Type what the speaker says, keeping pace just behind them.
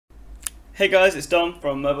Hey guys, it's Dom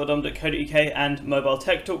from mobiledom.co.uk and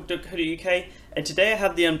mobiletechtalk.co.uk, and today I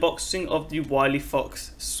have the unboxing of the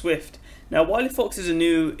Wileyfox Swift. Now Wileyfox is a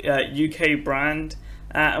new UK brand,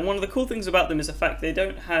 and one of the cool things about them is the fact they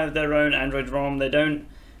don't have their own Android ROM, they don't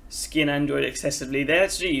skin Android excessively, they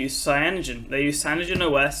actually use Cyanogen. They use Cyanogen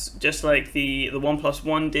OS just like the OnePlus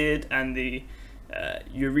One did, and the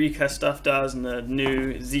Eureka stuff does, and the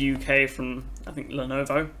new ZUK from, I think,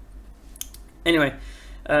 Lenovo. Anyway,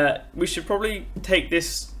 we should probably take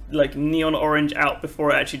this like neon orange out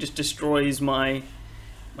before it actually just destroys my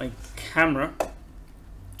camera.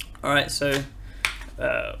 Alright, so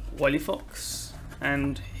Wileyfox,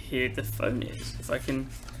 and here the phone is, if I can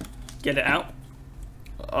get it out.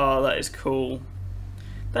 Oh, that is cool.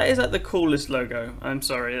 That is like the coolest logo. I'm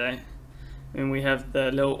sorry, I mean, we have the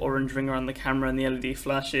little orange ring around the camera and the LED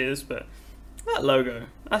flashes, but that logo,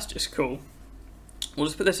 that's just cool. We'll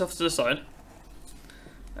just put this off to the side.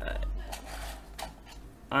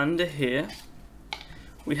 Under here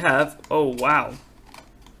we have, oh wow,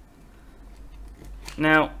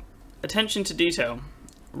 now attention to detail,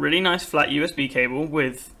 really nice flat USB cable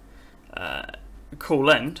with a cool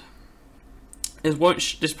end.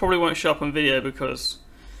 This probably won't show up on video because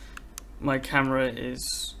my camera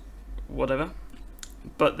is whatever,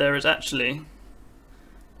 but there is actually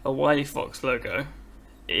a Wileyfox logo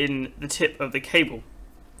in the tip of the cable.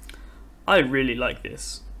 I really like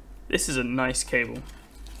this. This is a nice cable.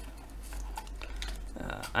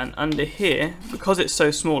 And under here, because it's so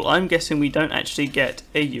small, I'm guessing we don't actually get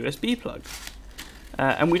a USB plug.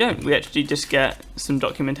 And we don't, we actually just get some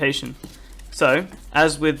documentation. So,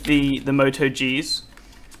 as with the Moto Gs,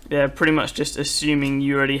 they're pretty much just assuming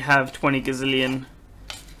you already have 20 gazillion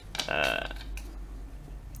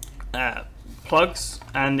plugs,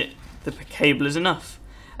 and the cable is enough.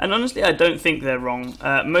 And honestly, I don't think they're wrong.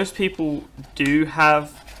 Most people do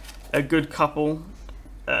have a good couple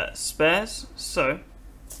spares, so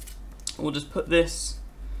we'll just put this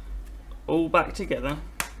all back together,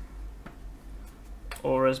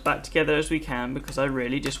 or as back together as we can, because I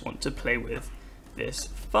really just want to play with this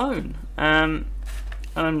phone. And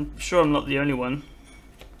I'm sure I'm not the only one.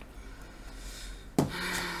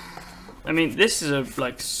 I mean, this is a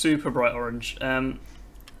like super bright orange.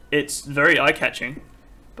 It's very eye-catching,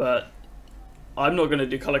 but I'm not going to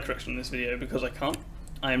do color correction in this video because I can't.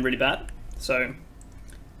 I am really bad. So,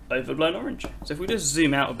 overblown orange. So if we just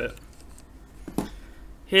zoom out a bit,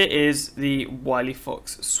 here is the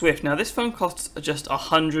Wileyfox Swift. Now this phone costs just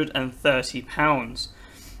 £130.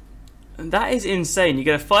 And that is insane. You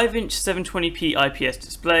get a 5-inch 720p IPS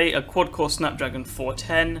display, a quad-core Snapdragon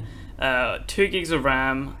 410, 2 gigs of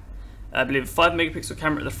RAM, I believe a 5 megapixel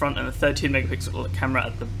camera at the front and a 13 megapixel camera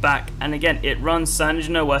at the back. And again, it runs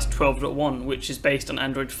Cyanogen OS 12.1, which is based on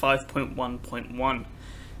Android 5.1.1.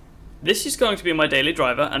 This is going to be my daily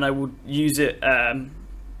driver, and I will use it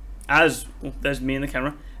as, well, there's me in the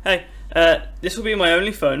camera. Hey, this will be my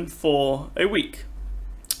only phone for a week.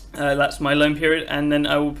 That's my loan period, and then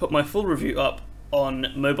I will put my full review up on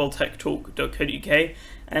mobiletechtalk.co.uk,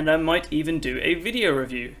 and I might even do a video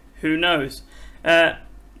review. Who knows?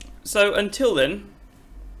 So until then,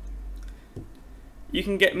 you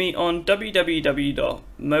can get me on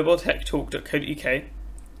www.mobiletechtalk.co.uk.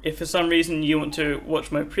 If for some reason you want to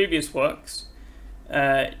watch my previous works,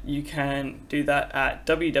 you can do that at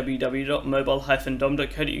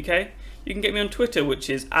www.mobile-dom.co.uk. You can get me on Twitter, which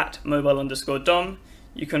is @mobile_dom.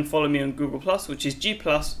 You can follow me on Google+, which is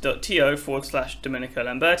gplus.to/Domenico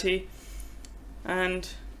Lamberti. And,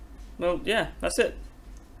 well, yeah, that's it.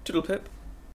 Toodle pip.